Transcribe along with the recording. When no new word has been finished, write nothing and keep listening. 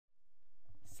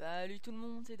Salut tout le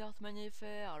monde, c'est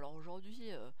DirtManiaFr. Alors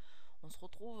aujourd'hui, on se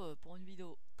retrouve pour une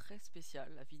vidéo très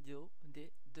spéciale, la vidéo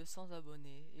des 200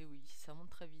 abonnés. Et oui, ça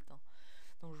monte très vite, hein.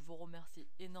 Donc je vous remercie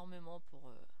énormément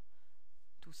pour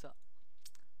tout ça.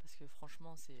 Parce que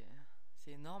franchement, c'est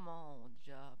énorme, hein. On est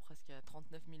déjà presque à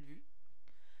 39 000 vues.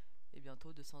 Et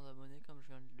bientôt 200 abonnés, comme je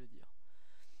viens de le dire.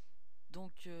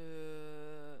 Donc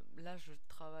là, je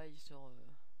travaille sur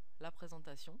la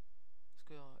présentation. Parce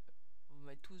que vous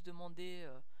m'avez tous demandé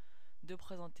de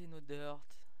présenter nos dirt,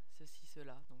 ceci,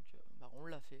 cela. Donc on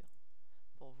l'a fait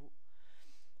pour vous.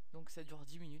 Donc ça dure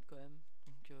 10 minutes quand même.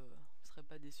 Donc vous ne serez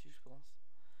pas déçus, je pense.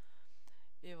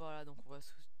 Et voilà, donc on va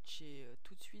switcher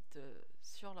tout de suite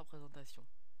sur la présentation.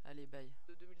 Allez, bye.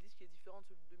 De 2010 qui est différente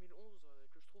de 2011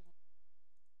 que je trouve.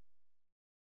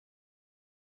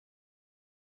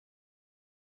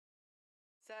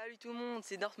 Salut tout le monde,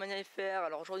 c'est DirtManiaFr.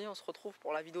 Alors aujourd'hui on se retrouve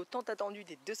pour la vidéo tant attendue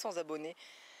des 200 abonnés.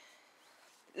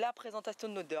 La présentation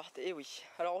de nos dirt, et oui.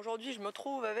 Alors aujourd'hui je me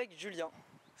trouve avec Julien.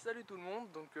 Salut tout le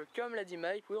monde, donc comme l'a dit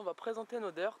Mike, oui on va présenter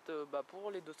nos dirt pour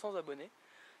les 200 abonnés.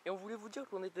 Et on voulait vous dire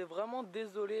qu'on était vraiment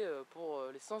désolé pour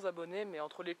les 100 abonnés, mais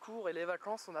entre les cours et les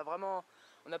vacances, on n'a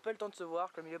pas eu le temps de se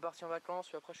voir, comme il est parti en vacances,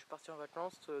 puis après je suis parti en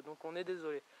vacances, donc on est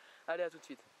désolé. Allez, à tout de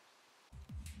suite.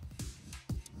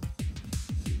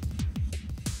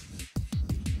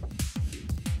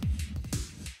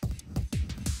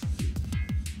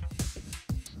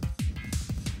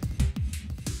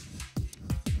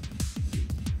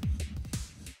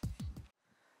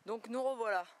 Donc nous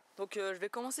revoilà. Donc je vais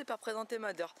commencer par présenter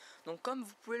ma dirt. Donc comme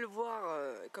vous pouvez le voir,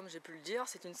 comme j'ai pu le dire,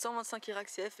 c'est une 125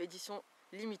 YCF édition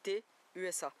limitée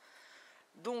USA.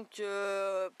 Donc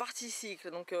partie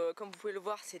cycle. Donc comme vous pouvez le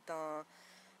voir,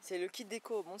 c'est le kit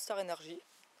déco Monster Energy.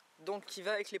 Donc qui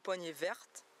va avec les poignées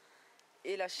vertes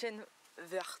et la chaîne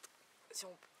verte. Si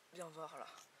on peut bien voir là.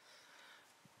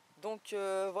 Donc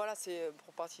voilà, c'est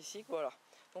pour partie cycle. Voilà.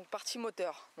 Donc partie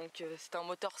moteur. Donc c'est un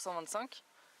moteur 125.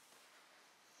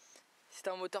 C'est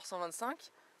un moteur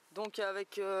 125, donc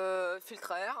avec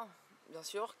filtre à air, bien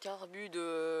sûr, carbu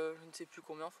de je ne sais plus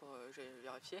combien, j'ai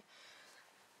vérifié.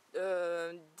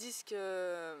 Disque,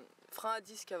 frein à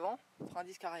disque avant, frein à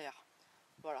disque arrière.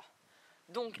 Voilà.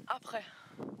 Donc après,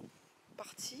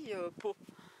 partie pot.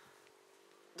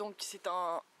 Donc c'est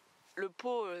le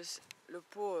pot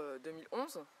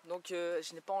 2011. Donc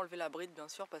je n'ai pas enlevé la bride bien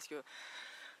sûr parce que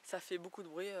ça fait beaucoup de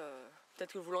bruit.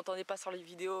 Peut-être que vous l'entendez pas sur les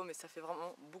vidéos, mais ça fait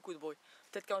vraiment beaucoup de bruit.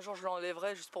 Peut-être qu'un jour je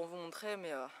l'enlèverai juste pour vous montrer,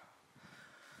 mais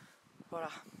voilà.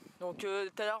 Donc tout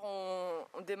à l'heure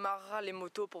on démarrera les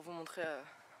motos pour vous montrer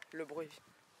le bruit.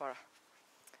 Voilà.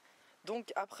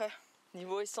 Donc après,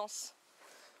 niveau essence,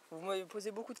 vous m'avez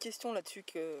posé beaucoup de questions là-dessus,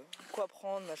 quoi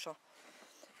prendre, machin.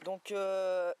 Donc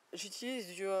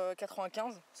j'utilise du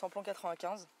 95, samplon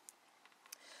 95.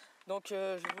 Donc je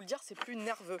vais vous le dire, c'est plus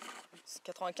nerveux.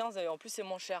 95 et en plus c'est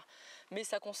moins cher, mais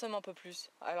ça consomme un peu plus.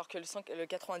 Alors que le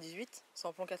 98,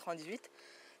 samplon 98,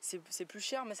 c'est plus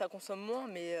cher mais ça consomme moins,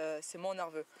 mais c'est moins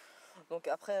nerveux. Donc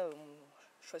après,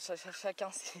 chacun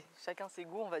ses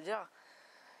goûts, on va dire.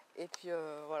 Et puis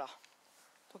voilà.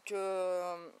 Donc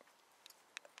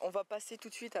on va passer tout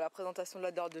de suite à la présentation de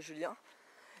la dirt de Julien.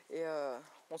 Et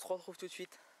on se retrouve tout de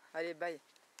suite. Allez, bye.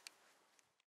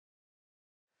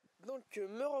 Donc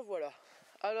me revoilà.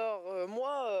 Alors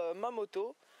moi, ma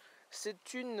moto,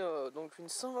 c'est une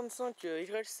 125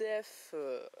 YCF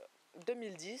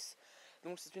 2010.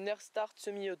 Donc c'est une Air Start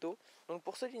semi-auto. Donc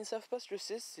pour ceux qui ne savent pas ce que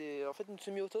c'est en fait une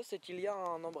semi-auto, c'est qu'il y a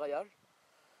un embrayage.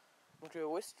 Donc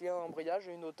ouais, s'il y a un embrayage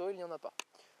et une auto, il n'y en a pas.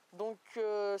 Donc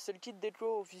c'est le kit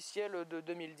déco officiel de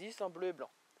 2010, un bleu et blanc.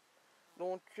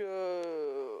 Donc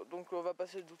on va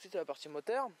passer tout de suite à la partie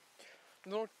moteur.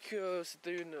 Donc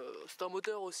c'était un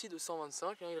moteur aussi de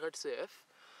 125, un YCF,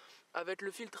 avec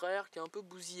le filtre à air qui est un peu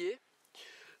bousillé,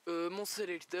 mon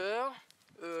sélecteur,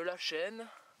 la chaîne,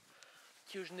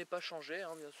 que je n'ai pas changé,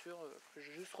 hein, bien sûr, que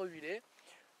j'ai juste rehuilé.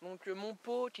 Donc mon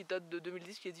pot qui date de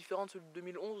 2010, qui est différent de celui de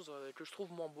 2011, que je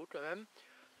trouve moins beau quand même.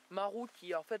 Ma roue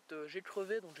qui en fait j'ai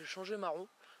crevé, donc j'ai changé ma roue.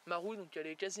 Ma roue donc elle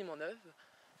est quasiment neuve.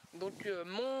 Donc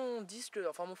mon disque,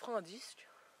 enfin mon frein à disque,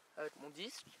 avec mon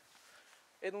disque.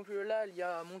 Et donc là il y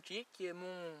a mon kick qui est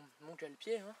mon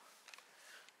cale-pied, hein.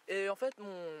 Et en fait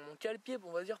mon cale-pied,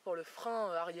 on va dire pour le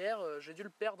frein arrière, j'ai dû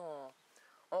le perdre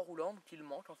en roulant, donc il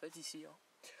manque en fait ici, hein.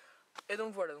 Et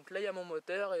donc voilà, donc là il y a mon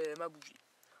moteur et ma bougie.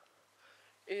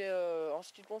 Et en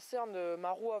ce qui concerne ma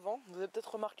roue avant, vous avez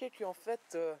peut-être remarqué que en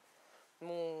fait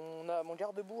mon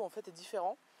garde-boue en fait est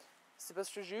différent. C'est parce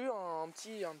que j'ai eu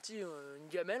une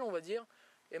gamelle, on va dire,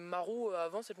 et ma roue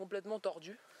avant c'est complètement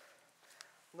tordue.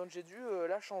 Donc j'ai dû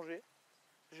la changer.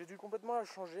 J'ai dû complètement la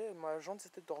changer, ma jante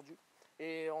s'était tordue.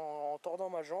 Et en tordant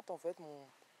ma jante, en fait,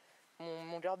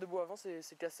 mon garde-boue avant s'est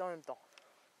cassé en même temps.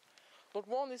 Donc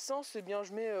moi en essence, eh bien,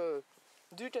 je mets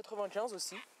du 95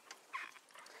 aussi.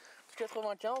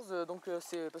 95, donc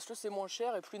c'est parce que c'est moins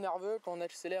cher et plus nerveux quand on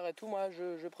accélère et tout, moi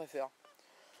je préfère.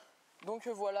 Donc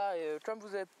voilà, et comme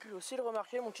vous avez pu aussi le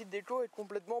remarquer, mon kit déco est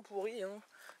complètement pourri, hein.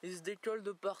 Il se décolle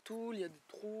de partout, il y a des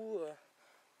trous,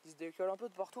 il se décolle un peu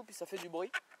de partout, puis ça fait du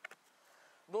bruit.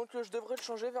 Donc je devrais le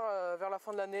changer vers la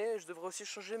fin de l'année. Je devrais aussi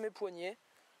changer mes poignées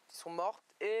qui sont mortes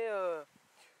et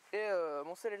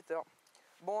mon sélecteur.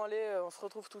 Bon allez, on se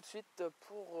retrouve tout de suite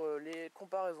pour les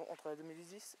comparaisons entre la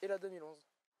 2010 et la 2011.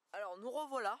 Alors nous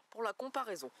revoilà pour la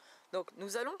comparaison. Donc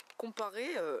nous allons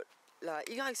comparer la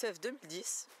YCF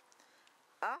 2010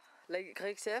 à la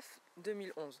YCF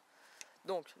 2011.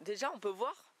 Donc déjà on peut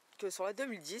voir que sur la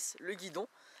 2010, le guidon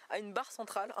a une barre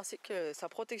centrale ainsi que sa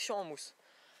protection en mousse.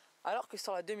 Alors que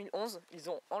sur la 2011, ils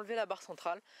ont enlevé la barre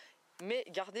centrale mais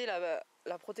gardé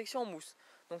la protection en mousse.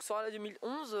 Donc sur la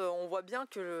 2011, on voit bien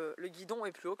que le guidon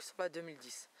est plus haut que sur la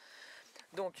 2010.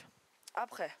 Donc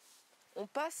après, on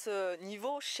passe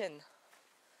niveau chaîne.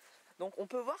 Donc on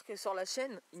peut voir que sur la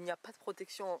chaîne, il n'y a pas de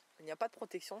protection,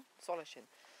 sur la chaîne.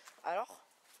 Alors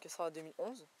que sur la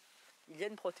 2011, il y a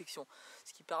une protection,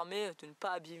 ce qui permet de ne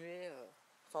pas abîmer,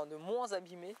 de moins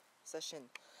abîmer sa chaîne.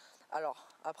 Alors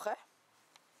après,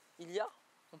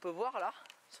 on peut voir là,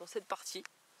 sur cette partie,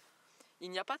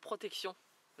 il n'y a pas de protection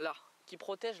là, qui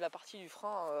protège la partie du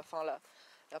frein,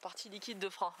 la partie liquide de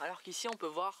frein, alors qu'ici on peut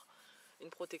voir une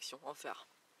protection en fer.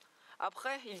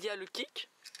 Après, il y a le kick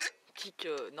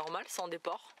normal, sans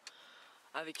déport,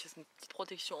 avec une petite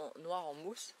protection noire en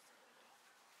mousse.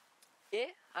 Et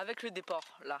avec le déport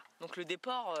là. Donc le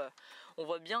déport, on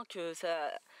voit bien que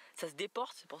ça se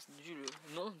déporte, c'est pour dû le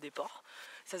nom déport.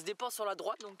 Ça se déporte sur la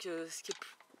droite, donc ce qui est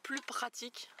plus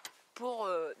pratique pour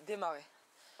démarrer.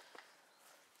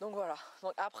 Donc voilà.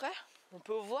 Donc après, on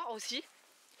peut voir aussi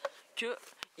que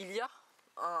il y a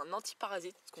un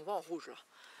antiparasite, ce qu'on voit en rouge là.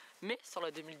 Mais sur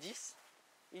la 2010,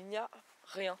 il n'y a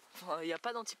rien. Enfin, il n'y a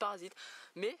pas d'antiparasite.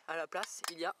 Mais à la place,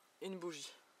 il y a une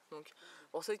bougie. Donc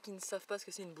pour ceux qui ne savent pas ce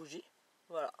que c'est une bougie,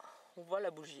 voilà, on voit la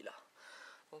bougie là.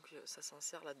 Donc ça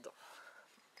s'insère là-dedans.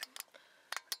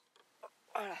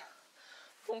 Voilà.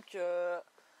 Donc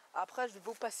après, je vais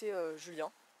vous passer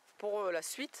Julien pour la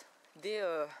suite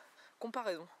des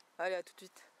comparaisons. Allez, à tout de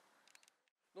suite.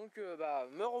 Donc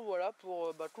me revoilà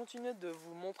pour continuer de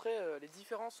vous montrer les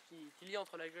différences qu'il y a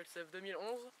entre la YCF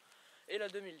 2011 et la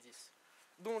 2010.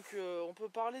 Donc on peut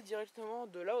parler directement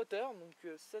de la hauteur. Donc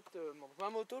ma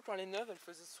moto, quand elle est neuve, elle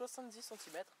faisait 70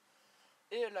 cm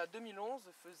et la 2011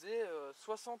 faisait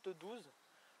 72.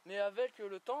 Mais avec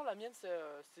le temps, la mienne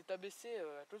s'est abaissée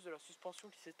à cause de la suspension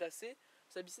qui s'est tassée.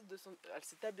 Elle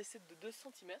s'est abaissée de 2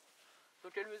 cm.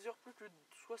 Donc elle mesure plus que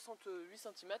 68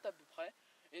 cm à peu près.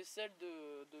 Et celle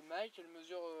de Mike, elle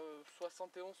mesure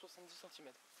 71-70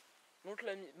 cm. Donc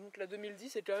la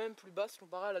 2010 est quand même plus basse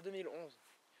comparée à la 2011.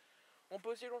 On peut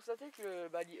aussi constater que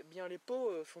bien les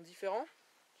pots sont différents.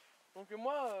 Donc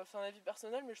moi, c'est un avis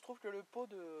personnel, mais je trouve que le pot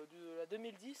de la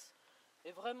 2010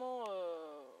 est vraiment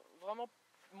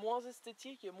moins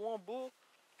esthétique et moins beau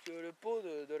que le pot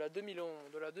de la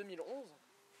 2011.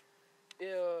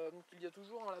 Et donc il y a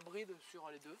toujours un bride sur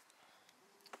les deux.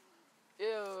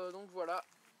 Et donc voilà.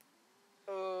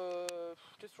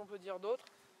 Qu'est-ce qu'on peut dire d'autre?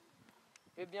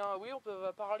 Eh bien oui, on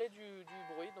va parler du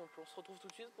bruit, donc on se retrouve tout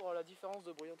de suite pour la différence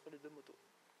de bruit entre les deux motos.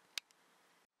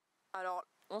 Alors,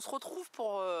 on se retrouve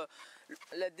pour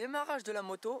le démarrage de la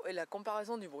moto et la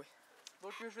comparaison du bruit.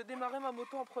 Donc je vais démarrer ma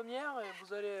moto en première et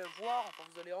vous allez voir,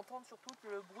 vous allez entendre surtout que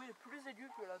le bruit est plus aigu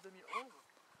que la 2011.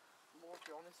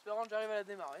 Donc en espérant que j'arrive à la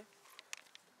démarrer.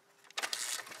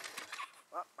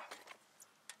 Ah.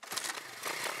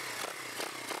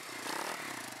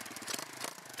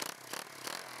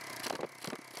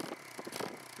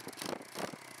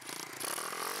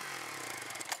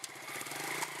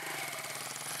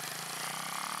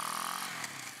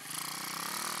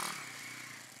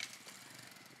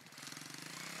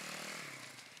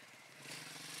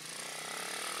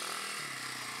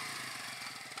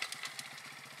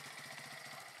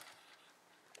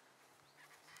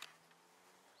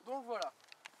 Donc voilà.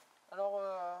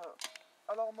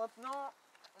 Alors maintenant,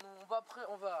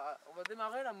 on va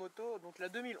démarrer la moto, donc la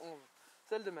 2011,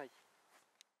 celle de Mike.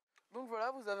 Donc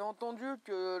voilà, vous avez entendu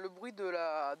que le bruit de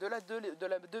la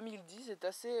 2010 est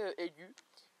assez aigu.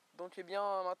 Donc et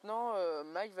bien maintenant,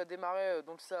 Mike va démarrer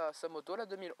donc sa moto, la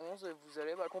 2011, et vous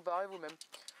allez comparer vous-même.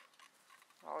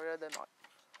 Alors je vais la démarrer.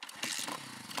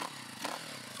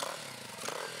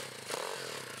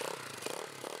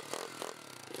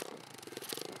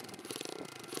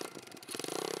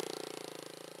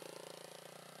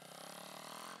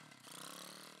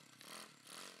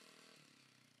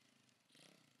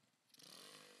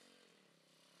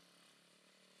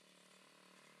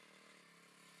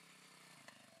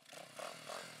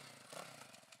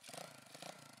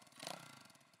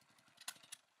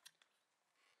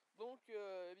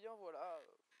 bien voilà,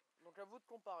 donc à vous de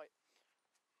comparer.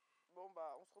 Bon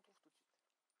bah on se retrouve tout de suite.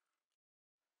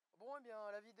 Bon et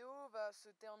bien la vidéo va se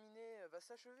terminer, va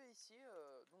s'achever ici,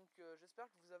 donc j'espère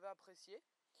que vous avez apprécié.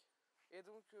 Et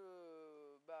donc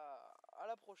bah à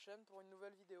la prochaine pour une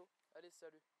nouvelle vidéo. Allez,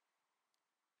 salut.